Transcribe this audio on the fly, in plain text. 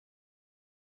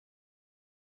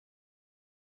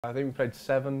I think we played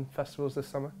 7 festivals this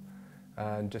summer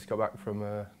and just got back from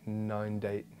a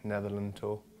 9-date Netherlands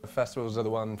tour. The festivals are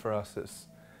the one for us that's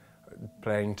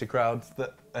playing to crowds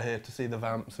that are here to see the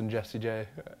Vamps and Jessie J,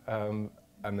 and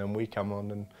then we come on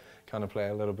and kind of play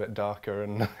a little bit darker,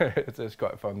 and it's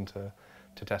quite fun to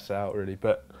test it out really.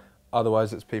 But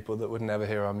otherwise it's people that would never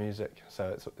hear our music,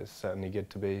 so it's certainly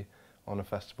good to be on a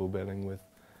festival billing with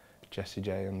Jessie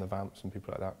J and the Vamps and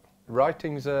people like that.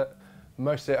 Writing's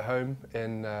mostly at home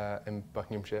in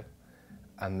Buckinghamshire,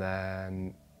 and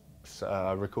then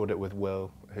I record it with Will,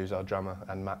 who's our drummer,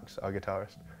 and Max, our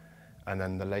guitarist. And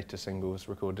then the later singles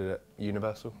recorded at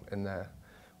Universal in there.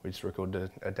 We just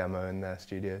recorded a demo in their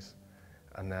studios,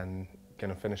 and then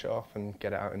gonna finish it off and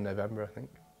get it out in November, I think.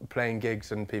 Playing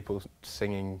gigs and people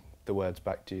singing the words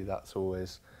back to you, that's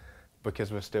always,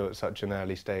 because we're still at such an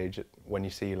early stage, when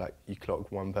you see like you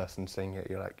clock one person sing it,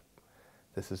 you're like,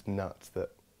 this is nuts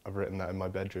that I've written that in my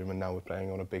bedroom and now we're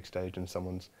playing on a big stage and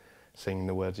someone's singing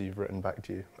the words you've written back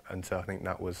to you. And so I think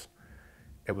it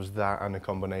was that and a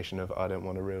combination of I Don't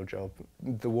Want a Real Job.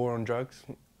 The War on Drugs,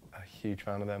 a huge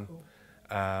fan of them.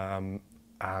 Cool.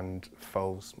 And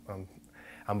Foals and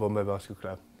Bombay Bicycle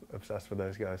Club, obsessed with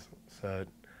those guys. So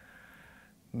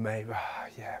maybe,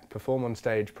 yeah, perform on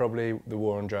stage, probably The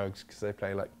War on Drugs, because they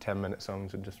play like 10-minute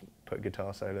songs and just put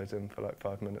guitar solos in for like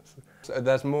 5 minutes. So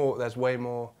there's way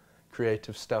more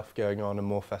creative stuff going on and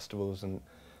more festivals and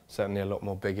certainly a lot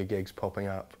more bigger gigs popping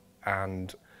up,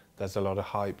 and there's a lot of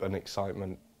hype and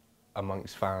excitement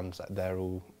amongst fans that they're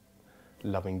all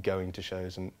loving going to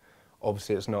shows. And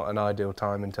obviously it's not an ideal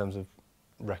time in terms of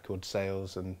record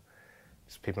sales, and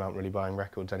people aren't really buying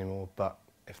records anymore, but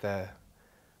if they're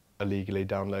illegally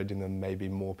downloading them, maybe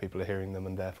more people are hearing them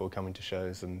and therefore coming to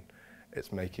shows, and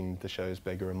it's making the shows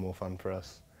bigger and more fun for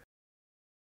us.